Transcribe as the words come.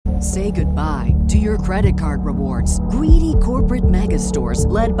Say goodbye to your credit card rewards. Greedy corporate mega stores,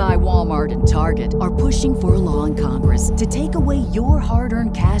 led by Walmart and Target, are pushing for a law in Congress to take away your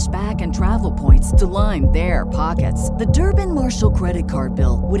hard-earned cash back and travel points to line their pockets. The Durbin-Marshall credit card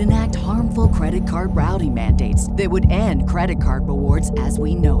bill would enact harmful credit card routing mandates that would end credit card rewards as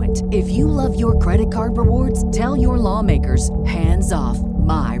we know it. If you love your credit card rewards, tell your lawmakers, hands off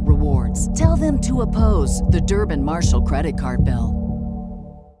my rewards. Tell them to oppose the Durbin-Marshall credit card bill.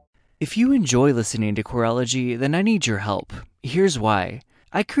 If you enjoy listening to Queerology, then I need your help. Here's why.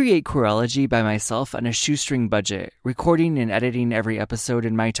 I create Queerology by myself on a shoestring budget, recording and editing every episode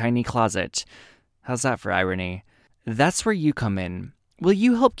in my tiny closet. How's that for irony? That's where you come in. Will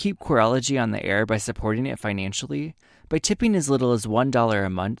you help keep Queerology on the air by supporting it financially? By tipping as little as $1 a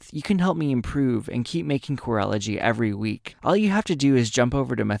month, you can help me improve and keep making Queerology every week. All you have to do is jump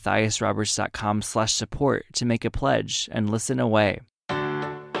over to matthiasroberts.com/support to make a pledge and listen away.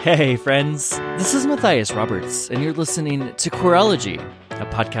 Hey friends, this is Matthias Roberts, and you're listening to Queerology, a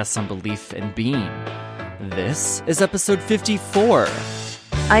podcast on belief and being. This is episode 54.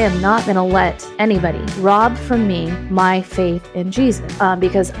 I am not going to let anybody rob from me my faith in Jesus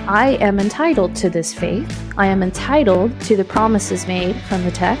because I am entitled to this faith. I am entitled to the promises made from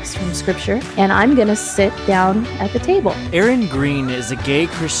the text, from Scripture, and I'm going to sit down at the table. Erin Green is a gay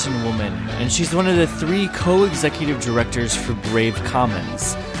Christian woman, and she's one of the 3 co-executive directors for Brave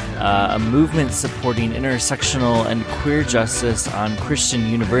Commons, a movement supporting intersectional and queer justice on Christian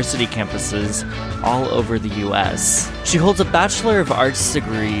university campuses all over the U.S. She holds a Bachelor of Arts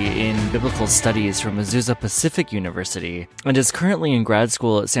degree in Biblical Studies from Azusa Pacific University and is currently in grad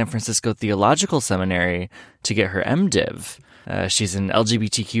school at San Francisco Theological Seminary to get her MDiv. She's an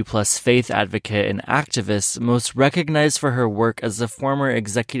LGBTQ plus faith advocate and activist, most recognized for her work as the former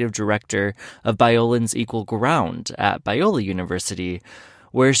executive director of Biolan's Equal Ground at Biola University,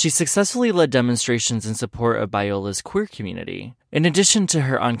 where she successfully led demonstrations in support of Biola's queer community. In addition to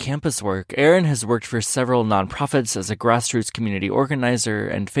her on-campus work, Erin has worked for several nonprofits as a grassroots community organizer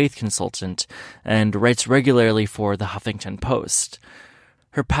and faith consultant, and writes regularly for the Huffington Post.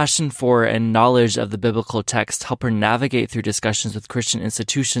 Her passion for and knowledge of the biblical text help her navigate through discussions with Christian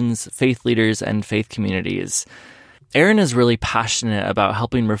institutions, faith leaders, and faith communities. Erin is really passionate about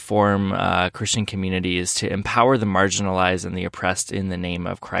helping reform Christian communities to empower the marginalized and the oppressed in the name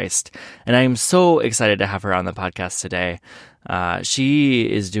of Christ. And I am so excited to have her on the podcast today. She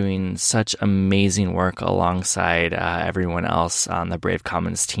is doing such amazing work alongside everyone else on the Brave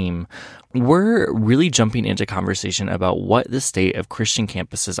Commons team. We're really jumping into conversation about what the state of Christian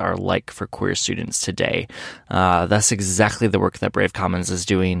campuses are like for queer students today. That's exactly the work that Brave Commons is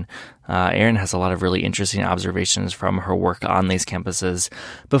doing. Erin has a lot of really interesting observations from her work on these campuses.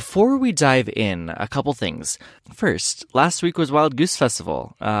 Before we dive in, a couple things. First, last week was Wild Goose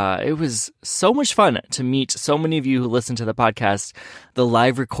Festival. It was so much fun to meet so many of you who listen to the podcast. The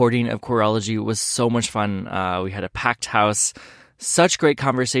live recording of Queerology was so much fun. We had a packed house, such great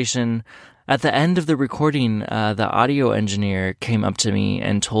conversation. At the end of the recording, the audio engineer came up to me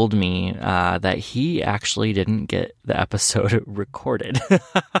and told me that he actually didn't get the episode recorded.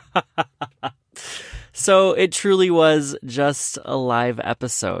 So it truly was just a live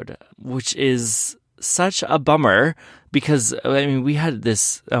episode, which is such a bummer because, I mean, we had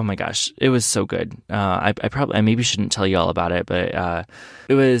this, oh my gosh, it was so good. I maybe shouldn't tell you all about it, but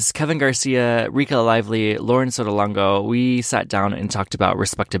it was Kevin Garcia, Rika Lively, Lauren Sotolongo. We sat down and talked about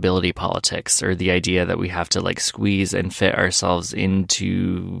respectability politics, or the idea that we have to like squeeze and fit ourselves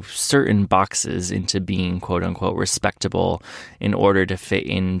into certain boxes into being quote unquote respectable in order to fit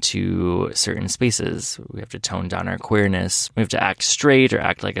into certain spaces. We have to tone down our queerness. We have to act straight or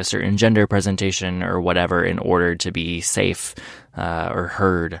act like a certain gender presentation or whatever in order to be safe or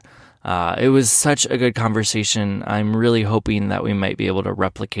heard. It was such a good conversation. I'm really hoping that we might be able to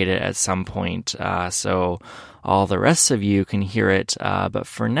replicate it at some point so all the rest of you can hear it. But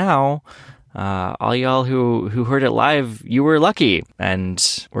for now, all y'all who heard it live, you were lucky.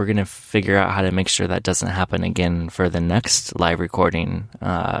 And we're going to figure out how to make sure that doesn't happen again for the next live recording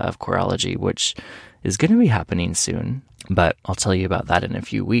of Queerology, which is going to be happening soon. But I'll tell you about that in a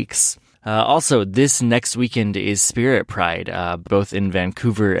few weeks. Also, this next weekend is Spirit Pride, both in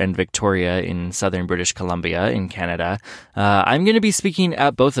Vancouver and Victoria in southern British Columbia in Canada. I'm going to be speaking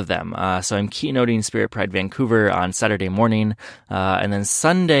at both of them. So I'm keynoting Spirit Pride Vancouver on Saturday morning. And then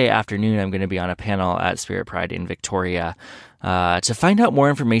Sunday afternoon, I'm going to be on a panel at Spirit Pride in Victoria. To find out more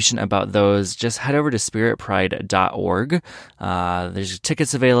information about those, just head over to spiritpride.org. There's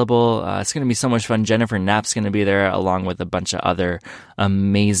tickets available. It's going to be so much fun. Jennifer Knapp's going to be there along with a bunch of other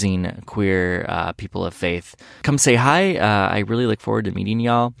amazing queer people of faith. Come say hi. I really look forward to meeting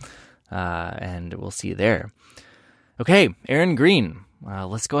y'all, and we'll see you there. Okay, Erin Green,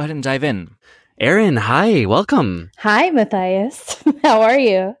 let's go ahead and dive in. Erin, hi, welcome. Hi, Matthias. How are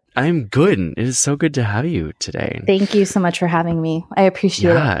you? I'm good. It is so good to have you today. Thank you so much for having me. I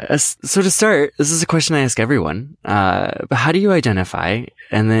appreciate it. So to start, this is a question I ask everyone. But how do you identify?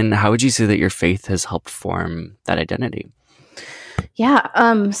 And then how would you say that your faith has helped form that identity?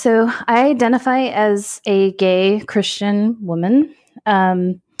 Yeah. So I identify as a gay Christian woman.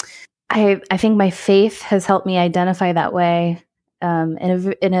 I think my faith has helped me identify that way.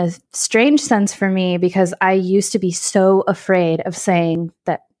 In a strange sense for me, because I used to be so afraid of saying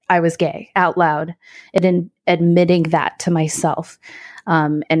that I was gay out loud and in admitting that to myself,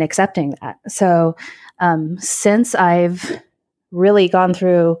 and accepting that. So, since I've really gone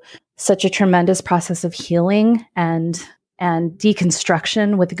through such a tremendous process of healing and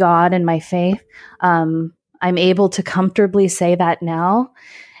deconstruction with God and my faith, I'm able to comfortably say that now.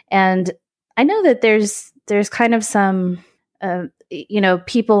 And I know that there's kind of some,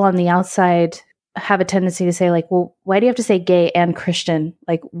 people on the outside have a tendency to say, like, well, why do you have to say gay and Christian?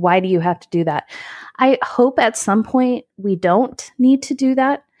 Like, why do you have to do that? I hope at some point we don't need to do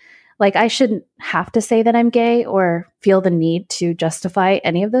that. Like, I shouldn't have to say that I'm gay or feel the need to justify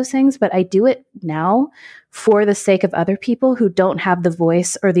any of those things, but I do it now for the sake of other people who don't have the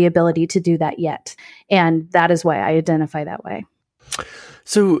voice or the ability to do that yet. And that is why I identify that way.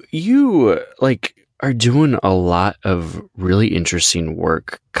 So you, are doing a lot of really interesting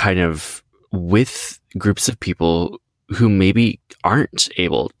work kind of with groups of people who maybe aren't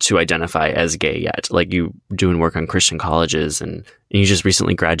able to identify as gay yet. Like you doing work on Christian colleges and you just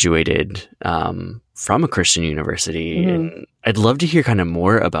recently graduated from a Christian university. Mm-hmm. And I'd love to hear kind of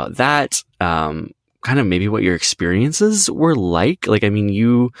more about that, kind of maybe what your experiences were like.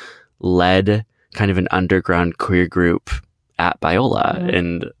 You led kind of an underground queer group at Biola. Mm-hmm.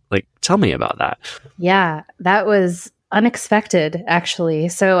 And tell me about that. Yeah, that was unexpected, actually.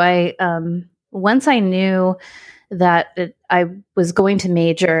 So once I knew that I was going to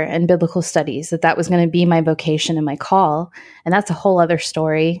major in biblical studies, that was going to be my vocation and my call, and that's a whole other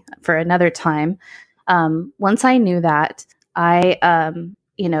story for another time. Once I knew that, I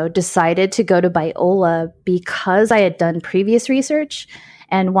decided to go to Biola because I had done previous research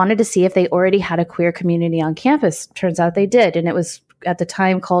and wanted to see if they already had a queer community on campus. Turns out they did, and it was at the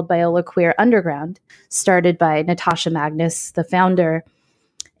time called Biola Queer Underground, started by Natasha Magnus, the founder.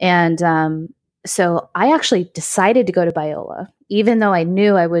 And so I actually decided to go to Biola, even though I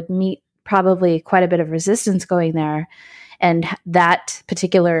knew I would meet probably quite a bit of resistance going there. And that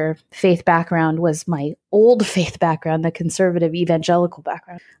particular faith background was my old faith background, the conservative evangelical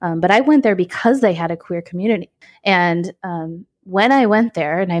background. But I went there because they had a queer community. And when I went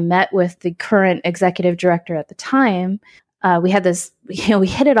there and I met with the current executive director at the time, we had this, we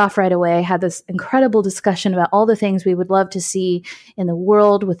hit it off right away, had this incredible discussion about all the things we would love to see in the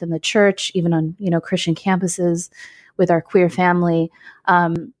world, within the church, even on, Christian campuses with our queer family.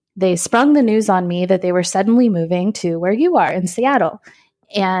 They sprung the news on me that they were suddenly moving to where you are in Seattle.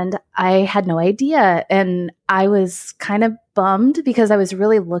 And I had no idea. And I was kind of bummed because I was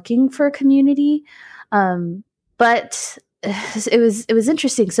really looking for a community. But it was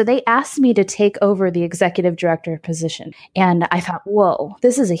interesting. So they asked me to take over the executive director position. And I thought, whoa,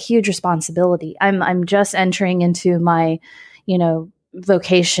 this is a huge responsibility. I'm just entering into my,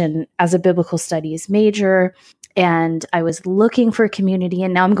 vocation as a biblical studies major. And I was looking for a community,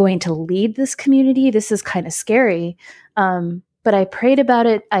 and now I'm going to lead this community. This is kind of scary. But I prayed about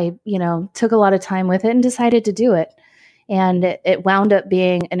it. I, took a lot of time with it and decided to do it. And it wound up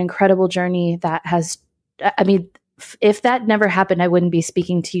being an incredible journey that has, if that never happened, I wouldn't be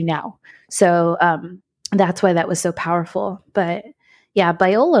speaking to you now. So that's why that was so powerful. But yeah,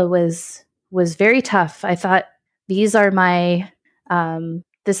 Biola was very tough. I thought, these are my,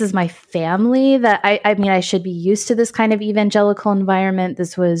 this is my family, that I should be used to this kind of evangelical environment.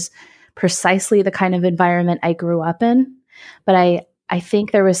 This was precisely the kind of environment I grew up in. But I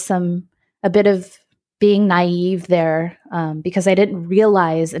think there was a bit of being naive there, because I didn't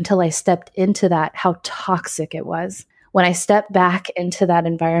realize until I stepped into that how toxic it was. When I stepped back into that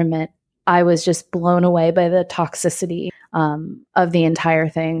environment, I was just blown away by the toxicity of the entire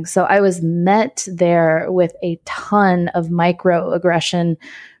thing. So I was met there with a ton of microaggression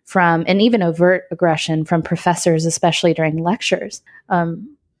and even overt aggression from professors, especially during lectures.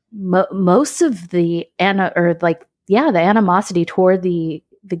 Most of the the animosity toward the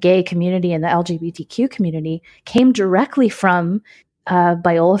gay community and the LGBTQ community came directly from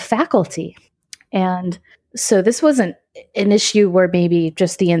Biola faculty. And so this wasn't an issue where maybe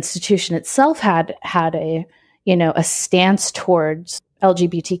just the institution itself had a, a stance towards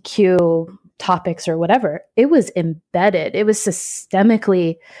LGBTQ topics or whatever. It was embedded. It was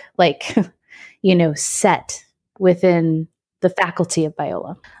systemically set within the faculty of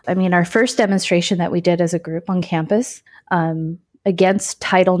Biola. I mean, our first demonstration that we did as a group on campus against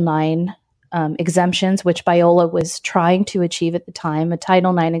Title IX exemptions, which Biola was trying to achieve at the time, a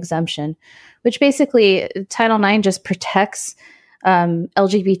Title IX exemption, which basically Title IX just protects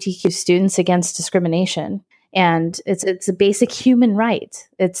LGBTQ students against discrimination. And it's a basic human right.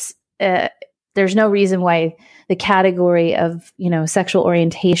 It's there's no reason why the category of, sexual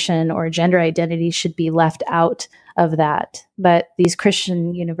orientation or gender identity should be left out of that. But these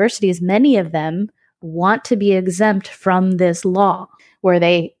Christian universities, many of them want to be exempt from this law where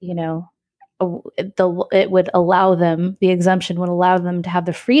they, it would allow them, the exemption would allow them to have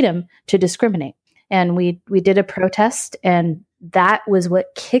the freedom to discriminate. And we did a protest, and that was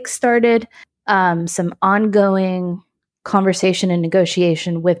what kickstarted some ongoing conversation and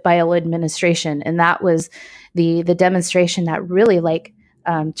negotiation with Biola administration. And that was the demonstration that really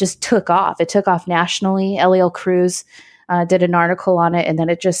just took off. It took off nationally. Eliel Cruz did an article on it, and then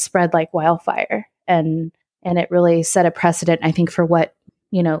it just spread like wildfire. And it really set a precedent, I think, for what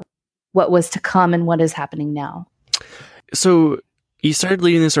was to come and what is happening now. So you started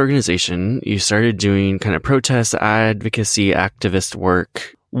leading this organization. You started doing kind of protest, advocacy, activist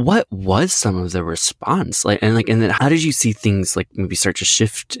work. What was some of the response and then how did you see things maybe start to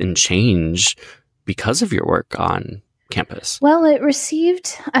shift and change because of your work on campus? Well, it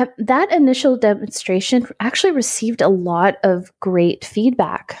received that initial demonstration actually received a lot of great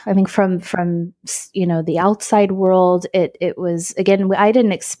feedback. I think from the outside world. It was, again, I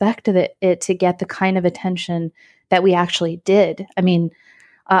didn't expect it to get the kind of attention that we actually did. I mean,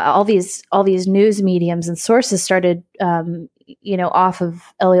 all these news mediums and sources started, off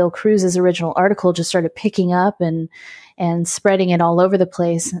of Eliel Cruz's original article, just started picking up and spreading it all over the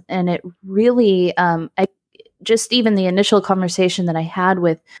place. And it really, just even the initial conversation that I had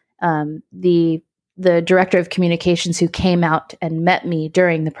with the director of communications who came out and met me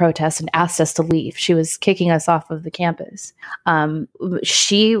during the protest and asked us to leave. She was kicking us off of the campus.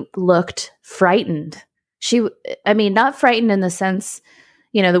 She looked frightened. Not frightened in the sense,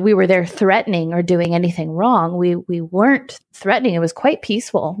 that we were there threatening or doing anything wrong. We weren't threatening. It was quite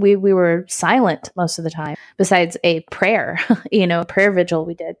peaceful. We were silent most of the time, besides a prayer, a prayer vigil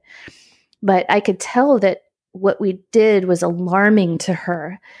we did. But I could tell that what we did was alarming to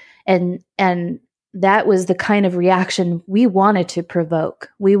her. And that was the kind of reaction we wanted to provoke.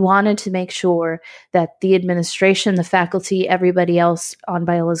 We wanted to make sure that the administration, the faculty, everybody else on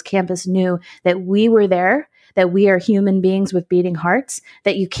Biola's campus knew that we were there, that we are human beings with beating hearts,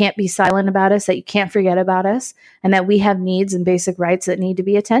 that you can't be silent about us, that you can't forget about us, and that we have needs and basic rights that need to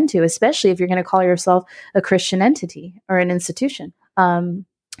be attended to, especially if you're going to call yourself a Christian entity or an institution.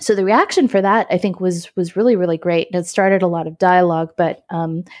 So the reaction for that, I think, was really, really great. And it started a lot of dialogue, but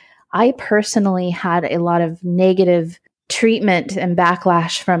I personally had a lot of negative treatment and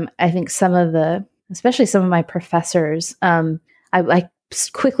backlash from, I think, especially some of my professors. I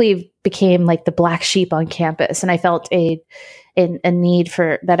quickly became like the black sheep on campus, and I felt a need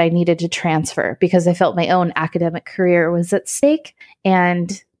for that I needed to transfer because I felt my own academic career was at stake,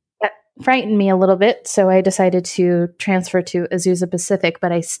 and that frightened me a little bit. So I decided to transfer to Azusa Pacific,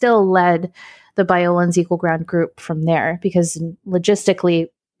 but I still led the Biola and Equal Ground group from there because logistically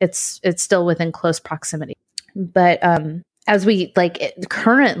it's still within close proximity. But as we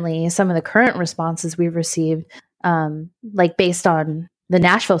currently, some of the current responses we've received, based on the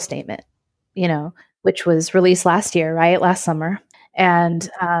Nashville statement, which was released last summer. And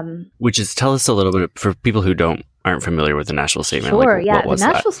which is, tell us a little bit for people who aren't familiar with the Nashville statement. Sure, yeah. The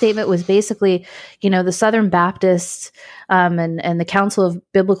Nashville statement was basically, the Southern Baptists and the Council of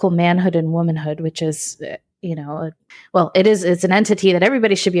Biblical Manhood and Womanhood, which is, it's an entity that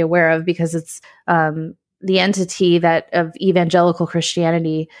everybody should be aware of because it's the entity of evangelical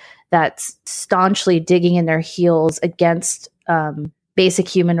Christianity that's staunchly digging in their heels against basic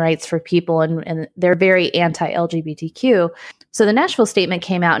human rights for people, and they're very anti-LGBTQ. So the Nashville statement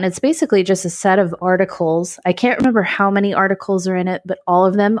came out, and it's basically just a set of articles. I can't remember how many articles are in it, but all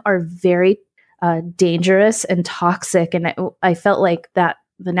of them are very dangerous and toxic. And I felt like that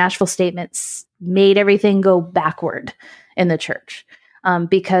the Nashville statements made everything go backward in the church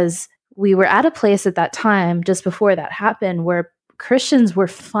because we were at a place at that time, just before that happened, where Christians were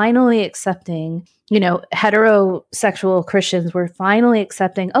finally accepting, heterosexual Christians were finally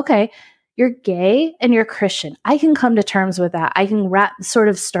accepting, okay, you're gay and you're Christian. I can come to terms with that. I can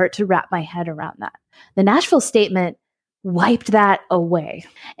start to wrap my head around that. The Nashville Statement wiped that away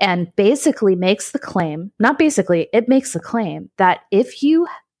and basically makes the claim, it makes the claim that if you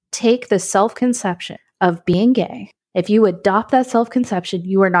take the self-conception of being gay, if you adopt that self-conception,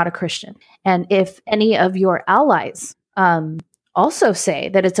 you are not a Christian. And if any of your allies also say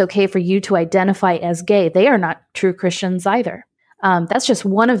that it's okay for you to identify as gay, they are not true Christians either. That's just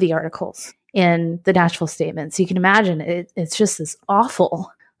one of the articles in the Nashville Statement. So you can imagine it's just this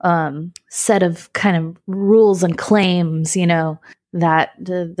awful set of kind of rules and claims, that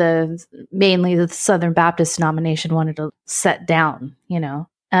mainly the Southern Baptist denomination wanted to set down,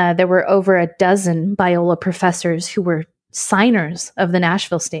 There were over a dozen Biola professors who were signers of the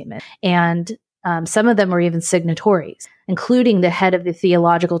Nashville Statement, and some of them were even signatories, including the head of the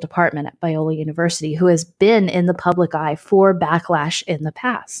theological department at Biola University, who has been in the public eye for backlash in the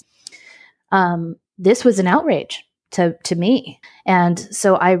past. This was an outrage to me. And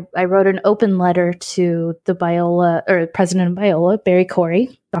so I wrote an open letter to the Biola, or president of Biola, Barry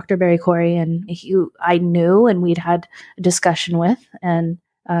Corey, Dr. Barry Corey, and I knew and we'd had a discussion with, and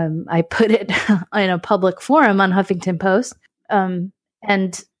I put it in a public forum on Huffington Post.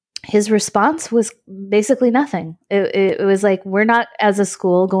 And his response was basically nothing. It was like, we're not as a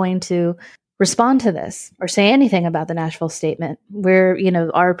school going to respond to this or say anything about the Nashville Statement. Where,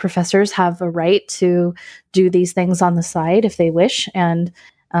 our professors have a right to do these things on the side if they wish. And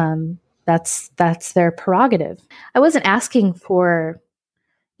that's their prerogative. I wasn't asking for,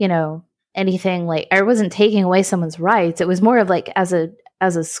 anything like, I wasn't taking away someone's rights. It was more of like, as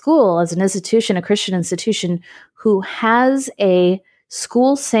a school, as an institution, a Christian institution who has a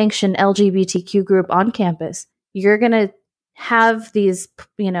school-sanctioned LGBTQ group on campus, you're going to have these,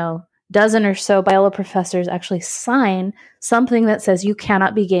 dozen or so Biola professors actually sign something that says you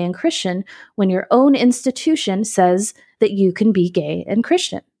cannot be gay and Christian when your own institution says that you can be gay and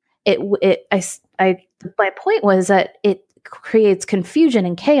Christian. My point was that it creates confusion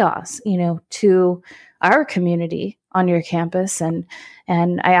and chaos, to our community on your campus. And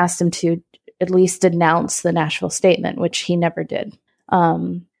I asked him to at least denounce the Nashville Statement, which he never did.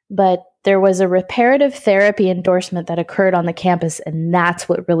 But there was a reparative therapy endorsement that occurred on the campus, and that's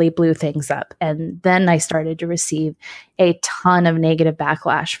what really blew things up. And then I started to receive a ton of negative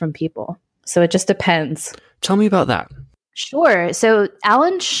backlash from people. So it just depends. Tell me about that. Sure. So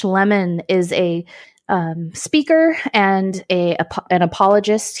Alan Schleman is a speaker and an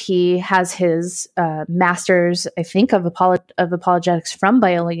apologist. He has his master's, I think, of apologetics from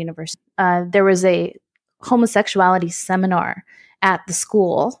Biola University. There was a homosexuality seminar at the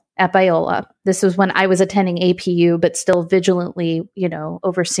school at Biola. This was when I was attending APU, but still vigilantly,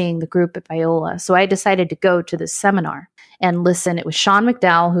 overseeing the group at Biola. So I decided to go to this seminar and listen. It was Sean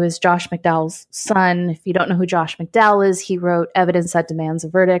McDowell, who is Josh McDowell's son. If you don't know who Josh McDowell is, he wrote Evidence That Demands a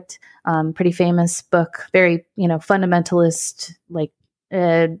Verdict. Pretty famous book, very, fundamentalist,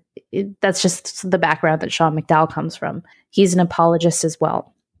 that's just the background that Sean McDowell comes from. He's an apologist as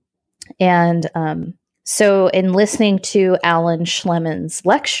well. And, so in listening to Alan Schleman's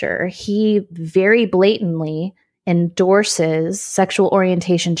lecture, he very blatantly endorses sexual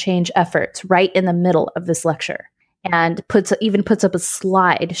orientation change efforts right in the middle of this lecture, and puts up a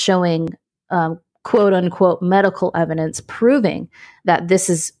slide showing quote unquote medical evidence proving that this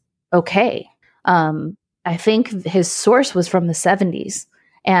is okay. I think his source was from the 70s,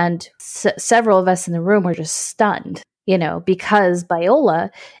 and several of us in the room were just stunned, because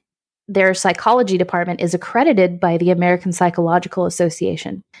Biola, their psychology department, is accredited by the American Psychological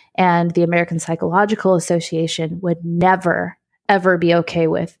Association. And the American Psychological Association would never, ever be okay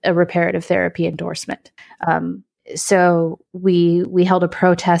with a reparative therapy endorsement. So we held a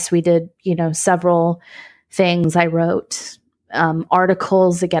protest. We did, several things. I wrote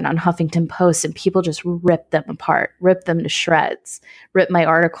articles, again, on Huffington Post, and people just ripped them apart, ripped them to shreds, ripped my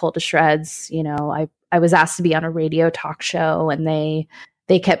article to shreds. I was asked to be on a radio talk show, and they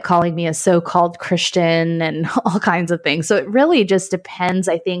kept calling me a so-called Christian and all kinds of things. So it really just depends,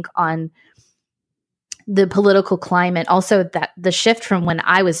 I think, on the political climate. Also, that the shift from when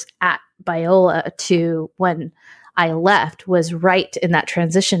I was at Biola to when I left was right in that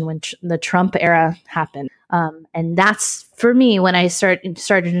transition when the Trump era happened. And that's, for me, when I started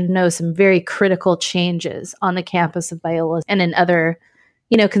to know some very critical changes on the campus of Biola and in other,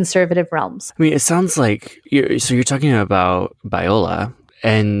 conservative realms. I mean, it sounds like you're talking about Biola.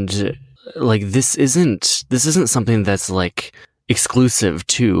 And this isn't something that's like exclusive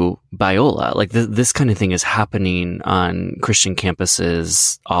to Biola. Like this kind of thing is happening on Christian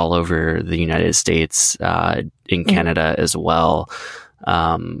campuses all over the United States, in Canada as well.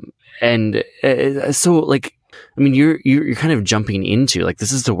 So like, I mean, you're kind of jumping into, like,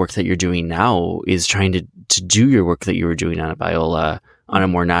 this is the work that you're doing now, is trying to do your work that you were doing on Biola on a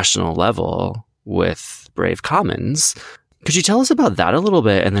more national level with Brave Commons. Could you tell us about that a little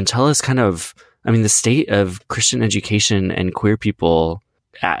bit, and then tell us kind of, I mean, the state of Christian education and queer people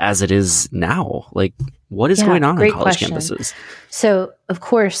as it is now? Like, what is going on college campuses? So, of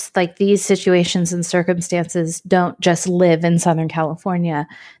course, like, these situations and circumstances don't just live in Southern California.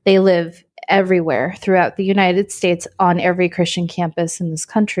 They live everywhere throughout the United States, on every Christian campus in this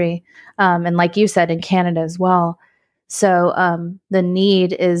country. And like you said, in Canada as well. So the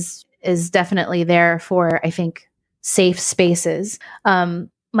need is definitely there for, I think, safe spaces.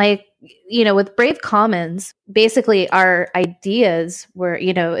 With Brave Commons, basically our ideas were,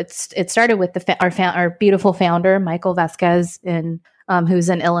 it started with our beautiful founder, Michael Vasquez, who's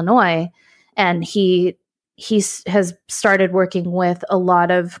in Illinois, and he has started working with a lot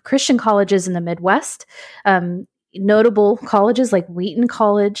of Christian colleges in the Midwest, notable colleges like Wheaton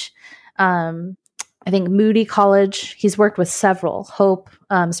College, I think Moody College. He's worked with several, Hope,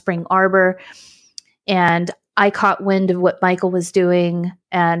 Spring Arbor, and I caught wind of what Michael was doing,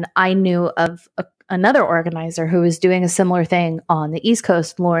 and I knew of another organizer who was doing a similar thing on the East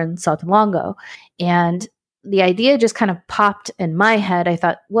Coast, Lauren Saltalongo. And the idea just kind of popped in my head. I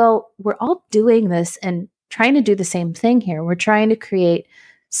thought, well, we're all doing this and trying to do the same thing here. We're trying to create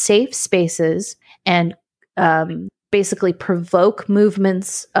safe spaces and basically provoke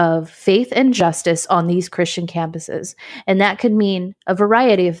movements of faith and justice on these Christian campuses. And that could mean a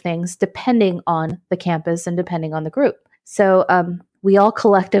variety of things depending on the campus and depending on the group. So we all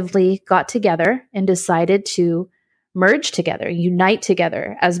collectively got together and decided to merge together, unite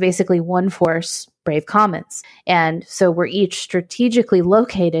together as basically one force, Brave Commons. And so we're each strategically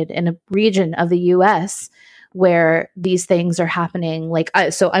located in a region of the U.S. where these things are happening. Like,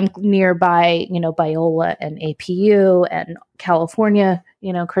 so I'm nearby, Biola and APU and California,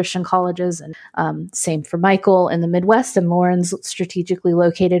 Christian colleges, and same for Michael in the Midwest, and Lauren's strategically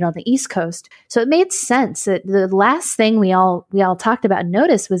located on the East Coast. So it made sense that the last thing we all talked about and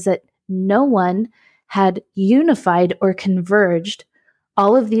noticed was that no one had unified or converged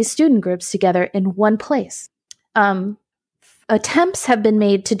all of these student groups together in one place. Attempts have been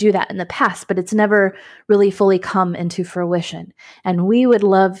made to do that in the past, but it's never really fully come into fruition. And we would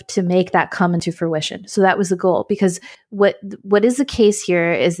love to make that come into fruition. So that was the goal, because what is the case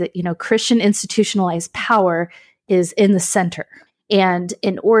here is that, Christian institutionalized power is in the center. And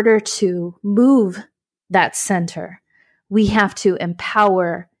in order to move that center, we have to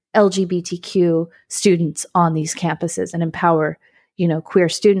empower LGBTQ students on these campuses and empower, queer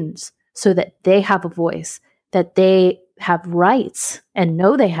students so that they have a voice, that they have rights and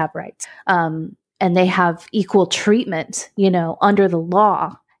know they have rights, and they have equal treatment, under the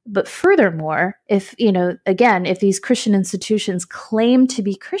law. But furthermore, if these Christian institutions claim to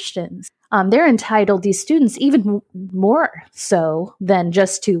be Christians, they're entitled, these students, even more so than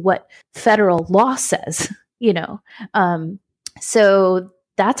just to what federal law says, So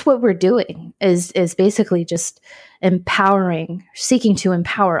that's what we're doing is basically just seeking to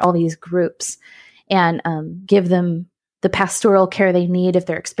empower all these groups and give them the pastoral care they need if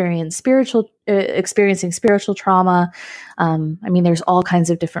they're experiencing spiritual trauma. There's all kinds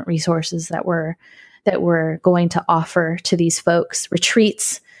of different resources that we're going to offer to these folks,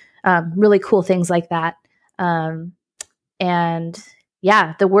 retreats, really cool things like that. The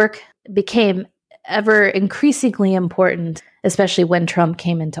work became ever increasingly important, especially when Trump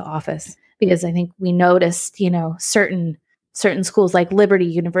came into office, because I think we noticed, certain schools like Liberty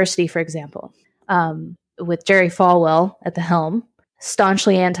University, for example, with Jerry Falwell at the helm,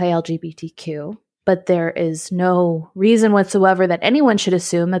 staunchly anti-LGBTQ, but there is no reason whatsoever that anyone should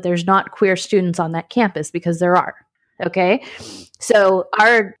assume that there's not queer students on that campus, because there are. Okay. So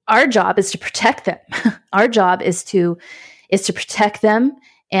our job is to protect them. Our job is to protect them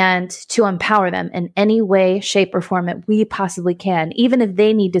and to empower them in any way, shape, or form that we possibly can, even if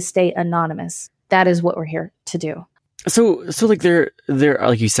they need to stay anonymous. That is what we're here to do. So like there,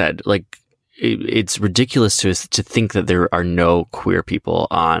 like you said, like, it's ridiculous to us to think that there are no queer people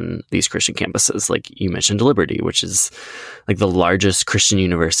on these Christian campuses. Like you mentioned Liberty, which is like the largest Christian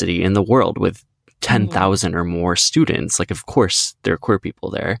university in the world with 10,000 or more students. Like, of course, there are queer people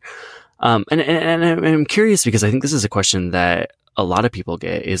there. And I'm curious, because I think this is a question that a lot of people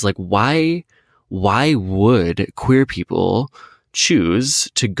get, is like, why would queer people choose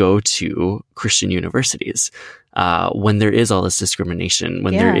to go to Christian universities when there is all this discrimination,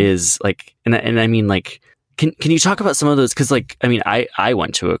 when there is like, and I mean, like, can you talk about some of those? Because, like, I mean, I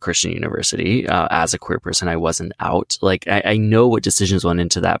went to a Christian university as a queer person. I wasn't out. Like, I know what decisions went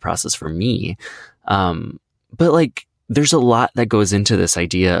into that process for me. But like, there's a lot that goes into this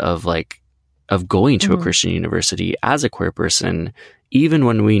idea of going to a Christian university as a queer person, even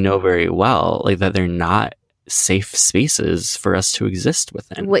when we know very well, like, that they're not safe spaces for us to exist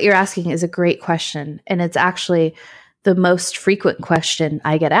within. What you're asking is a great question. And it's actually the most frequent question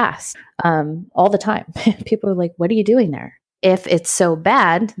I get asked all the time. People are like, what are you doing there? If it's so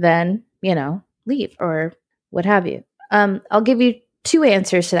bad, then, leave or what have you. I'll give you two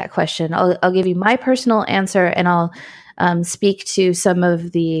answers to that question. I'll give you my personal answer, and I'll speak to some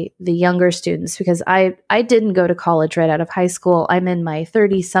of the younger students, because I didn't go to college right out of high school. I'm in my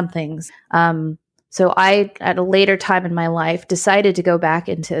 30-somethings. So I, at a later time in my life, decided to go back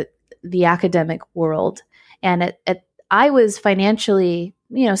into the academic world. And I was financially,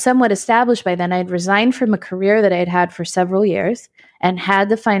 somewhat established by then. I'd resigned from a career that I'd had for several years and had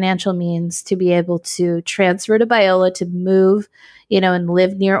the financial means to be able to transfer to Biola, to move, and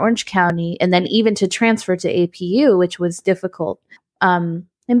live near Orange County, and then even to transfer to APU, which was difficult.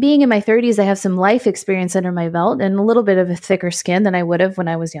 And being in my 30s, I have some life experience under my belt and a little bit of a thicker skin than I would have when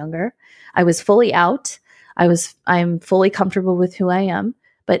I was younger. I was fully out. I'm fully comfortable with who I am.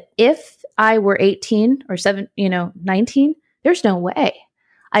 But if I were 18 or 19, there's no way.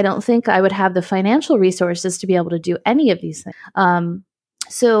 I don't think I would have the financial resources to be able to do any of these things.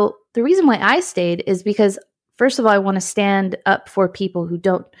 So the reason why I stayed is because, first of all, I want to stand up for people who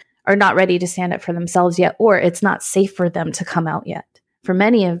are not ready to stand up for themselves yet, or it's not safe for them to come out yet. For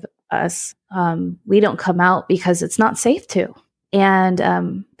many of us, we don't come out because it's not safe to.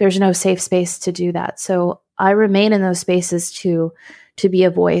 And there's no safe space to do that. So I remain in those spaces to be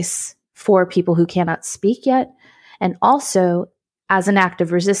a voice for people who cannot speak yet, and also as an act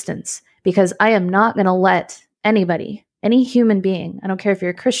of resistance, because I am not going to let anybody, any human being, I don't care if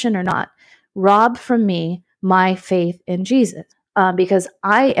you're a Christian or not, rob from me my faith in Jesus, because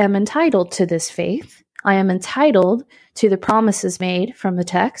I am entitled to this faith. I am entitled to the promises made from the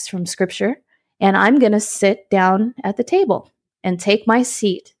text, from Scripture, and I'm going to sit down at the table and take my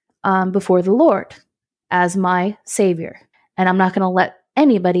seat before the Lord as my Savior. And I'm not going to let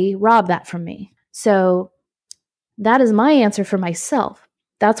anybody rob that from me. So that is my answer for myself.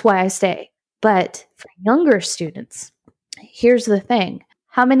 That's why I stay. But for younger students, here's the thing.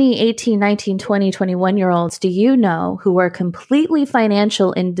 How many 18, 19, 20, 21-year-olds do you know who are completely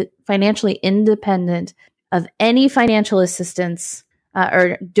financially independent of any financial assistance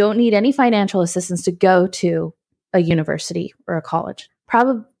or don't need any financial assistance to go to a university or a college?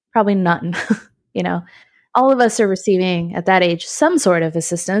 Probably none. All of us are receiving at that age some sort of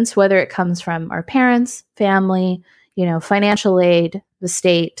assistance, whether it comes from our parents, family, financial aid, the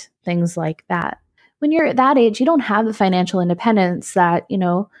state, things like that. When you're at that age, you don't have the financial independence that,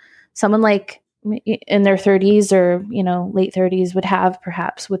 someone like in their 30s or, late 30s would have,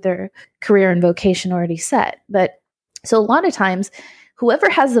 perhaps, with their career and vocation already set. But so a lot of times, whoever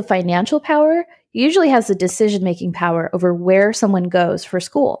has the financial power usually has the decision-making power over where someone goes for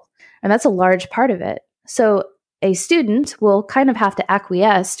school. And that's a large part of it. So a student will kind of have to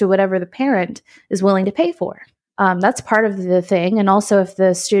acquiesce to whatever the parent is willing to pay for. That's part of the thing. And also, if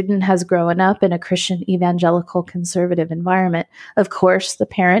the student has grown up in a Christian evangelical conservative environment, of course, the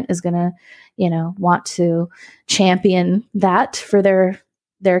parent is going to, want to champion that for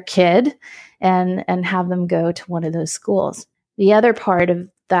their kid and have them go to one of those schools. The other part of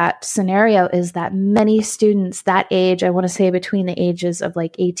that scenario is that many students that age, I want to say between the ages of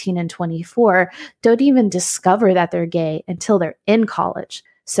like 18 and 24, don't even discover that they're gay until they're in college.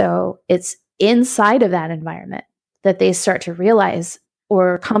 So it's inside of that environment that they start to realize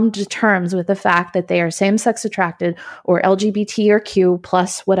or come to terms with the fact that they are same-sex attracted or LGBT or Q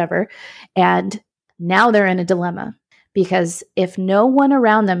plus whatever. And now they're in a dilemma, because if no one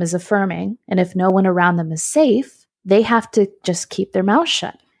around them is affirming and if no one around them is safe, they have to just keep their mouth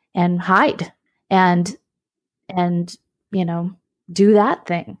shut and hide and do that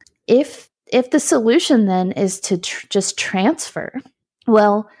thing. If the solution then is to just transfer,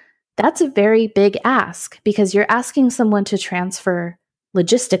 well, that's a very big ask, because you're asking someone to transfer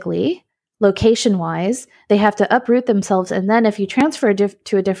logistically, location-wise. They have to uproot themselves. And then if you transfer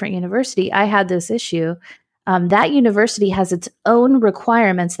to a different university, I had this issue. That university has its own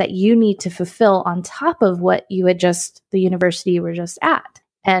requirements that you need to fulfill on top of what the university you were just at.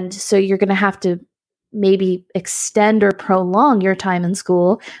 And so you're going to have to maybe extend or prolong your time in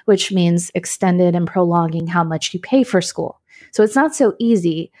school, which means extended and prolonging how much you pay for school. So it's not so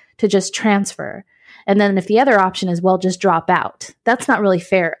easy to just transfer. And then if the other option is, well, just drop out, that's not really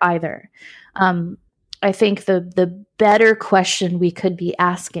fair either. I think the better question we could be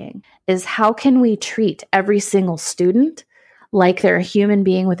asking is, how can we treat every single student like they're a human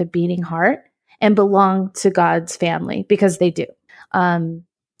being with a beating heart and belong to God's family, because they do. But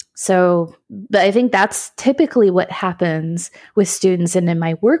I think that's typically what happens with students, and in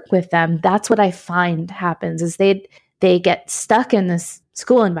my work with them, that's what I find happens is they get stuck in this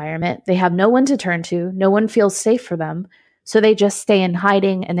school environment. They have no one to turn to. No one feels safe for them. So they just stay in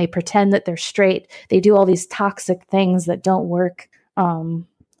hiding and they pretend that they're straight. They do all these toxic things that don't work.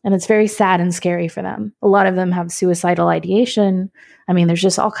 And it's very sad and scary for them. A lot of them have suicidal ideation. I mean, there's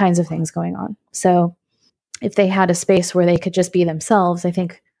just all kinds of things going on. So if they had a space where they could just be themselves, I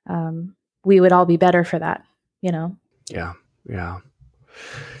think we would all be better for that, you know? Yeah. Yeah.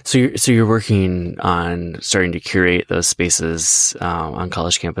 So you're working on starting to curate those spaces on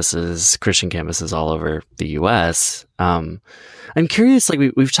college campuses, Christian campuses all over the U.S. I'm curious, like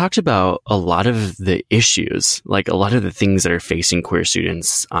we've talked about a lot of the issues, like a lot of the things that are facing queer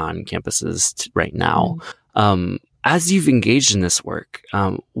students on campuses right now. As you've engaged in this work,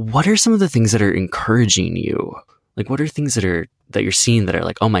 what are some of the things that are encouraging you? Like, what are things that you're seeing that are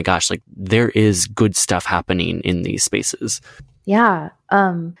like, oh my gosh, like there is good stuff happening in these spaces? Yeah.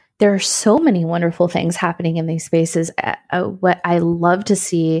 There are so many wonderful things happening in these spaces. What I love to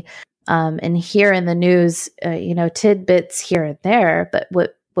see and hear in the news, tidbits here and there, but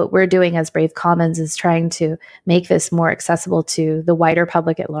what we're doing as Brave Commons is trying to make this more accessible to the wider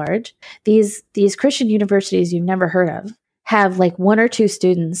public at large. These Christian universities you've never heard of have like one or two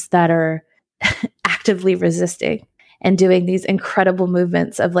students that are actively resisting and doing these incredible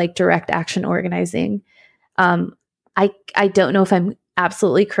movements of like direct action organizing. I don't know if I'm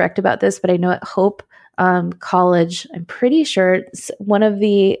absolutely correct about this, but I know at Hope College, I'm pretty sure one of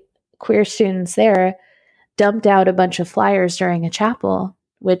the queer students there dumped out a bunch of flyers during a chapel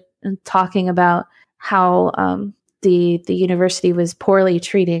talking about how the university was poorly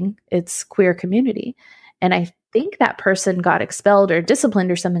treating its queer community. And I think that person got expelled or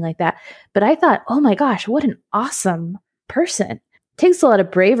disciplined or something like that. But I thought, oh my gosh, what an awesome person. It takes a lot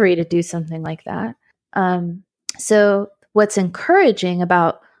of bravery to do something like that. So what's encouraging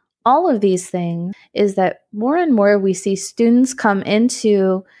about all of these things is that more and more we see students come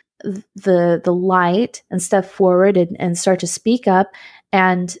into the light and step forward and start to speak up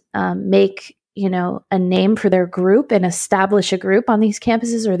and make a name for their group and establish a group on these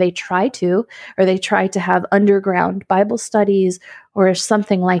campuses, or they try to have underground Bible studies or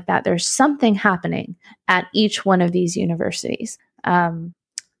something like that. There's something happening at each one of these universities.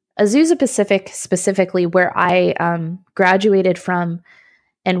 Azusa Pacific specifically, where I graduated from,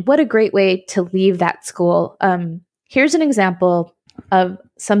 and what a great way to leave that school. Here's an example of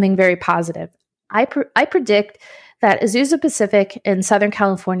something very positive. I predict that Azusa Pacific in Southern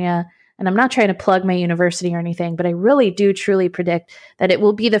California, and I'm not trying to plug my university or anything, but I really do truly predict that it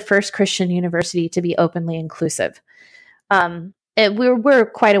will be the first Christian university to be openly inclusive.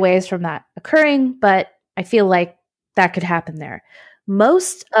 We're quite a ways from that occurring, but I feel like that could happen there.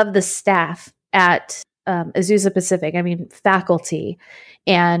 Most of the staff at Azusa Pacific, I mean faculty,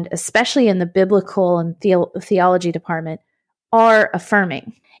 and especially in the biblical and theology department, are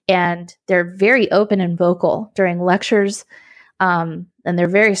affirming. And they're very open and vocal during lectures, and they're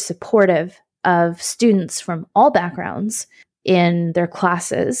very supportive of students from all backgrounds in their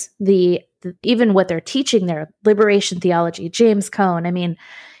classes. Even what they're teaching there, liberation theology, James Cone,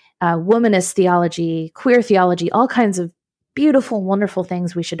 womanist theology, queer theology, all kinds of beautiful, wonderful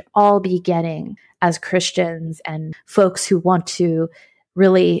things we should all be getting as Christians and folks who want to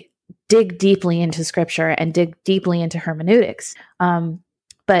really dig deeply into scripture and dig deeply into hermeneutics.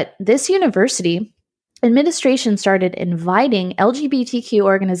 But this university administration started inviting LGBTQ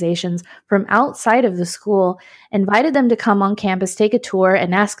organizations from outside of the school, invited them to come on campus, take a tour,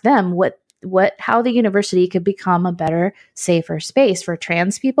 and ask them how the university could become a better, safer space for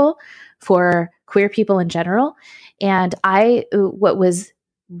trans people, for queer people in general. And what was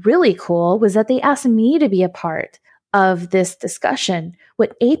really cool was that they asked me to be a part of this discussion.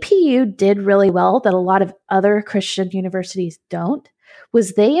 What APU did really well that a lot of other Christian universities don't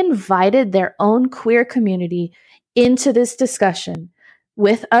was they invited their own queer community into this discussion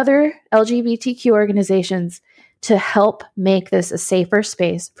with other LGBTQ organizations to help make this a safer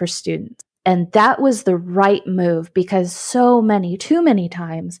space for students. And that was the right move, because too many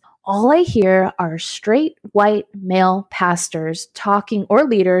times, all I hear are straight white male pastors talking, or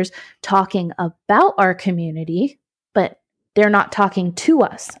leaders talking about our community, but they're not talking to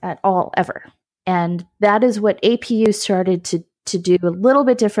us at all, ever. And that is what APU started to do a little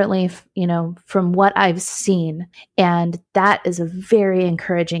bit differently, from what I've seen. And that is a very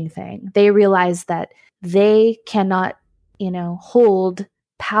encouraging thing. They realize that they cannot, hold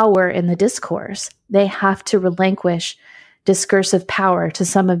power in the discourse. They have to relinquish discursive power to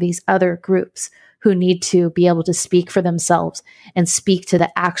some of these other groups who need to be able to speak for themselves and speak to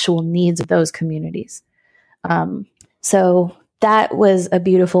the actual needs of those communities. So that was a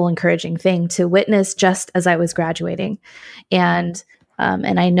beautiful, encouraging thing to witness just as I was graduating. And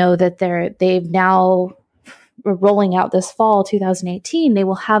I know that they've now rolling out this fall, 2018, they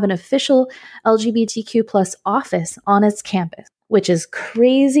will have an official LGBTQ plus office on its campus, which is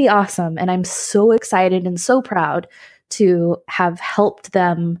crazy awesome. And I'm so excited and so proud to have helped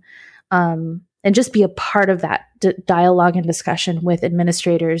them and just be a part of that dialogue and discussion with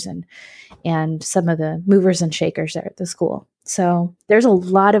administrators and some of the movers and shakers there at the school. So there's a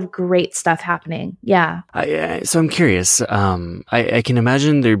lot of great stuff happening. Yeah. So I'm curious. I can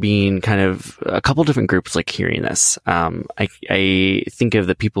imagine there being kind of a couple different groups like hearing this. I think of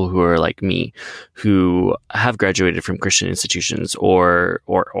the people who are like me, who have graduated from Christian institutions or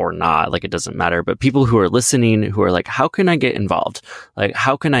not, like it doesn't matter, but people who are listening, who are like, how can I get involved? Like,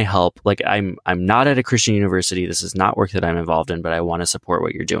 how can I help? Like, I'm not at a Christian university. This is not work that I'm involved in, but I want to support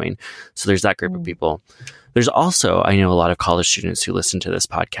what you're doing. So there's that group of people. There's also, I know a lot of college students who listen to this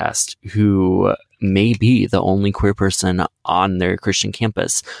podcast who may be the only queer person on their Christian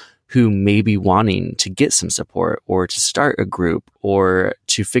campus who may be wanting to get some support or to start a group or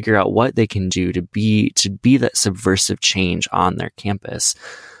to figure out what they can do to be that subversive change on their campus.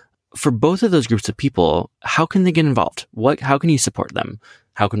 For both of those groups of people, how can they get involved? How can you support them?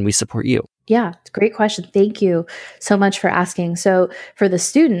 How can we support you? Yeah, it's a great question. Thank you so much for asking. So for the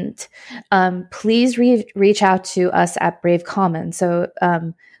student, please reach out to us at Brave Commons. So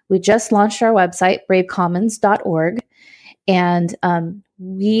we just launched our website, bravecommons.org, and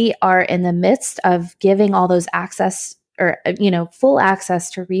we are in the midst of giving all those access or, full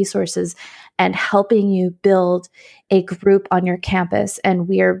access to resources and helping you build a group on your campus. And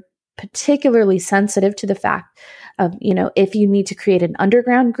we are particularly sensitive to the fact of, if you need to create an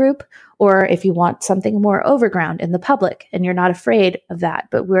underground group or if you want something more overground in the public and you're not afraid of that.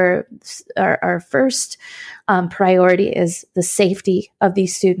 But our first priority is the safety of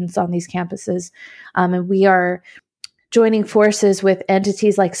these students on these campuses. And we are joining forces with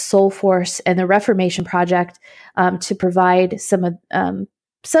entities like Soul Force and the Reformation Project to provide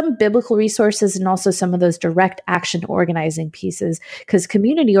some biblical resources and also some of those direct action organizing pieces, because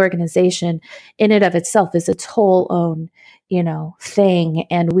community organization in and of itself is its whole own, thing.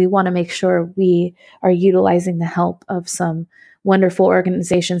 And we want to make sure we are utilizing the help of some wonderful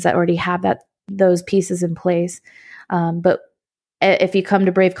organizations that already have those pieces in place. But if you come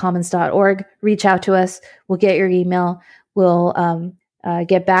to bravecommons.org, reach out to us. We'll get your email. We'll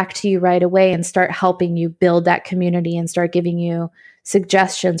get back to you right away and start helping you build that community and start giving you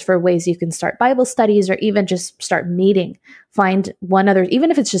suggestions for ways you can start Bible studies or even just start meeting. Find one other,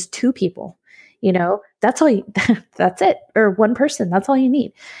 even if it's just two people, that's all that's it. Or one person, that's all you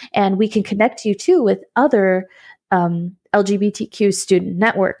need. And we can connect you too with other LGBTQ student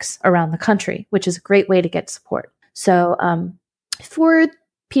networks around the country, which is a great way to get support. So for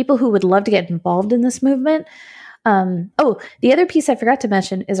people who would love to get involved in this movement, the other piece I forgot to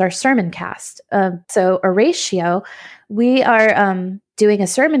mention is our sermon cast. So Oratio, we are doing a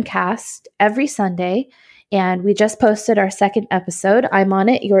sermon cast every Sunday, and we just posted our second episode. I'm on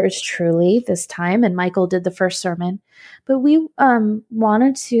it, yours truly, this time, and Michael did the first sermon. But we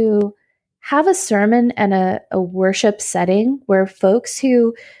wanted to have a sermon and a worship setting where folks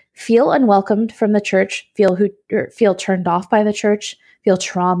who feel unwelcomed from the church, feel turned off by the church, feel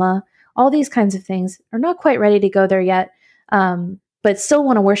trauma, all these kinds of things, are not quite ready to go there yet, but still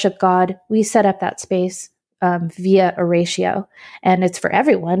want to worship God. We set up that space via Oratio, and it's for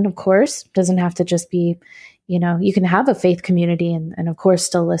everyone, of course. It doesn't have to just be, you can have a faith community and of course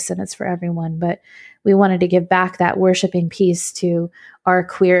still listen. It's for everyone, but we wanted to give back that worshiping piece to our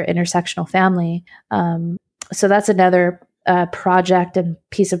queer intersectional family. So that's another project and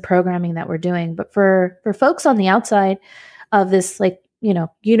piece of programming that we're doing. But for folks on the outside of this,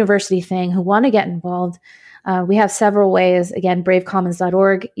 university thing who want to get involved, we have several ways. Again,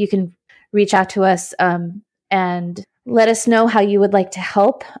 bravecommons.org. You can reach out to us and let us know how you would like to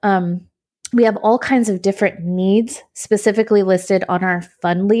help. We have all kinds of different needs specifically listed on our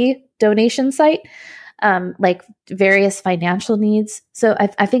Fundly donation site, like various financial needs. So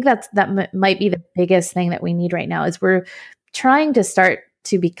I think that might be the biggest thing that we need right now is we're trying to start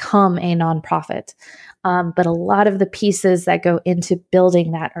to become a nonprofit. But a lot of the pieces that go into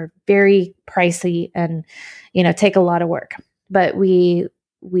building that are very pricey and, take a lot of work. But we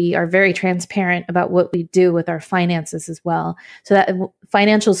are very transparent about what we do with our finances as well. So that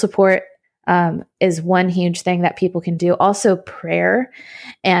financial support is one huge thing that people can do. Also prayer.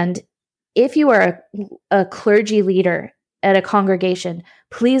 And if you are a clergy leader at a congregation,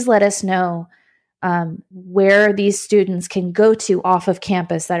 please let us know where these students can go to off of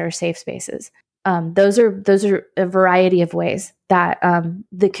campus that are safe spaces. Those are a variety of ways that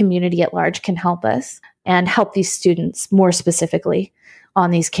the community at large can help us and help these students more specifically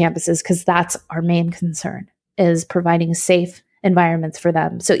on these campuses, because that's our main concern, is providing safe environments for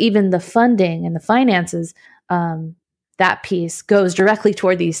them. So even the funding and the finances, that piece goes directly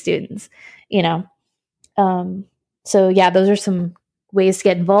toward these students, So yeah, those are some ways to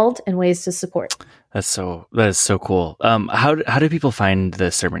get involved and ways to support. That is so cool. How do people find the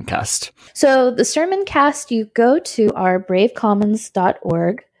sermon cast? So the sermon cast, you go to our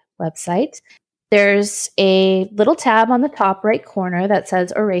bravecommons.org website. There's a little tab on the top right corner that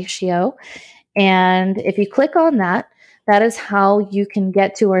says Oratio. And if you click on that, that is how you can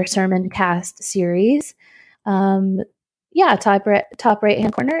get to our sermon cast series. Top right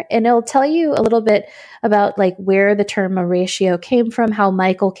hand corner. And it'll tell you a little bit about like where the term Oratio came from, how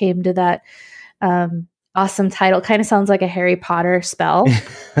Michael came to that awesome title. Kind of sounds like a Harry Potter spell.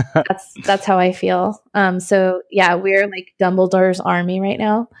 That's how I feel. So yeah, we're like Dumbledore's army right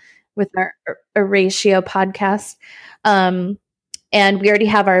now with our Oratio podcast. And we already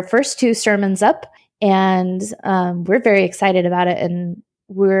have our first 2 sermons up, and we're very excited about it. And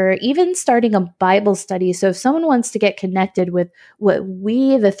we're even starting a Bible study. So if someone wants to get connected with what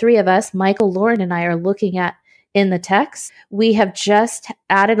we, the 3 of us, Michael, Lauren, and I, are looking at in the text, we have just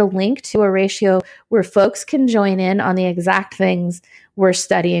added a link to Oratio where folks can join in on the exact things we're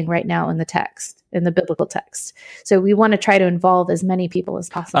studying right now in the text, in the biblical text. So we want to try to involve as many people as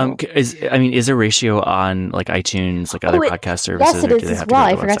possible. Is Oratio on like iTunes, like other podcast services? Yes, it is as well.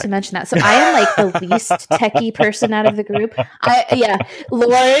 I forgot to mention that. So I am like the least techie person out of the group.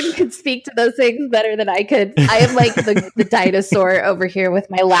 Lauren could speak to those things better than I could. I am like the dinosaur over here with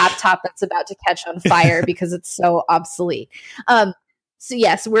my laptop that's about to catch on fire because it's so obsolete. So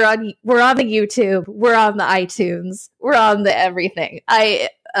yes, we're on the YouTube, we're on the iTunes, we're on the everything.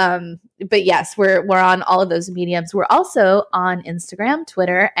 But yes, we're on all of those mediums. We're also on Instagram,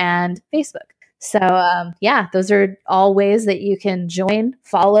 Twitter, and Facebook. So those are all ways that you can join,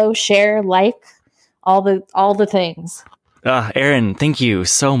 follow, share, like, all the things. Erin, thank you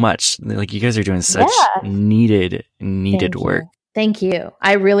so much. Like, you guys are doing such needed work. Thank you.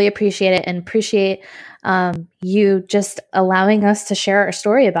 I really appreciate it, and appreciate you just allowing us to share our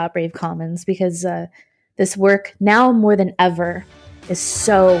story about Brave Commons, because this work now more than ever is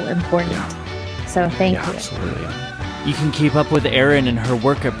so important. So thank you. Absolutely. You can keep up with Erin and her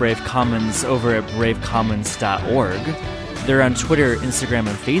work at Brave Commons over at bravecommons.org. They're on Twitter, Instagram,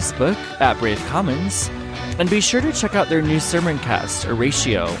 and Facebook at Brave Commons. And be sure to check out their new sermon cast,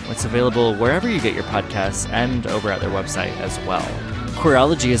 Oratio. It's available wherever you get your podcasts and over at their website as well.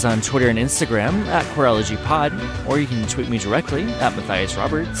 Queerology is on Twitter and Instagram at QueerologyPod, or you can tweet me directly at Matthias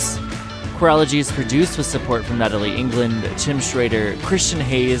Roberts. Queerology is produced with support from Natalie England, Tim Schrader, Christian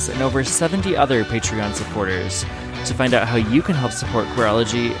Hayes, and over 70 other Patreon supporters. To find out how you can help support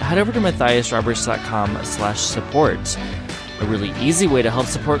Queerology, head over to matthiasroberts.com/support. A really easy way to help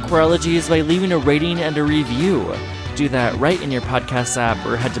support Queerology is by leaving a rating and a review. Do that right in your podcast app,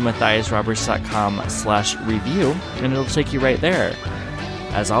 or head to matthiasroberts.com/review, and it'll take you right there.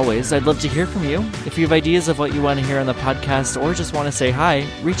 As always, I'd love to hear from you. If you have ideas of what you want to hear on the podcast, or just want to say hi,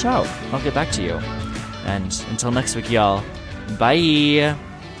 reach out. I'll get back to you. And until next week, y'all, bye!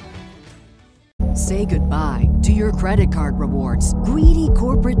 Say goodbye to your credit card rewards. Greedy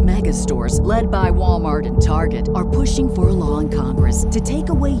corporate mega stores, led by Walmart and Target, are pushing for a law in Congress to take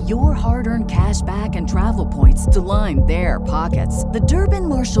away your hard-earned cash back and travel points to line their pockets. The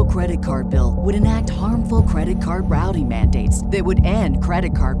Durbin-Marshall credit card bill would enact harmful credit card routing mandates that would end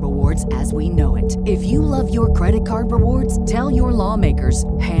credit card rewards as we know it. If you love your credit card rewards, tell your lawmakers,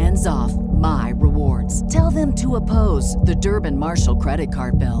 hands off my rewards. Tell them to oppose the Durbin-Marshall credit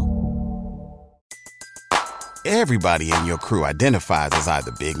card bill. Everybody in your crew identifies as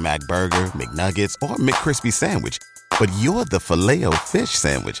either Big Mac Burger, McNuggets, or McCrispy Sandwich. But you're the Filet-O-Fish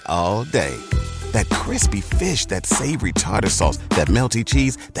Sandwich all day. That crispy fish, that savory tartar sauce, that melty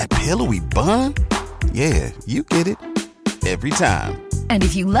cheese, that pillowy bun. Yeah, you get it. Every time. And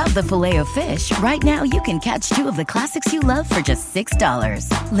if you love the Filet-O-Fish, right now you can catch two of the classics you love for just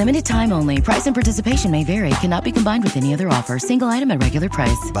 $6. Limited time only. Price and participation may vary. Cannot be combined with any other offer. Single item at regular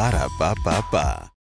price. Ba-da-ba-ba-ba.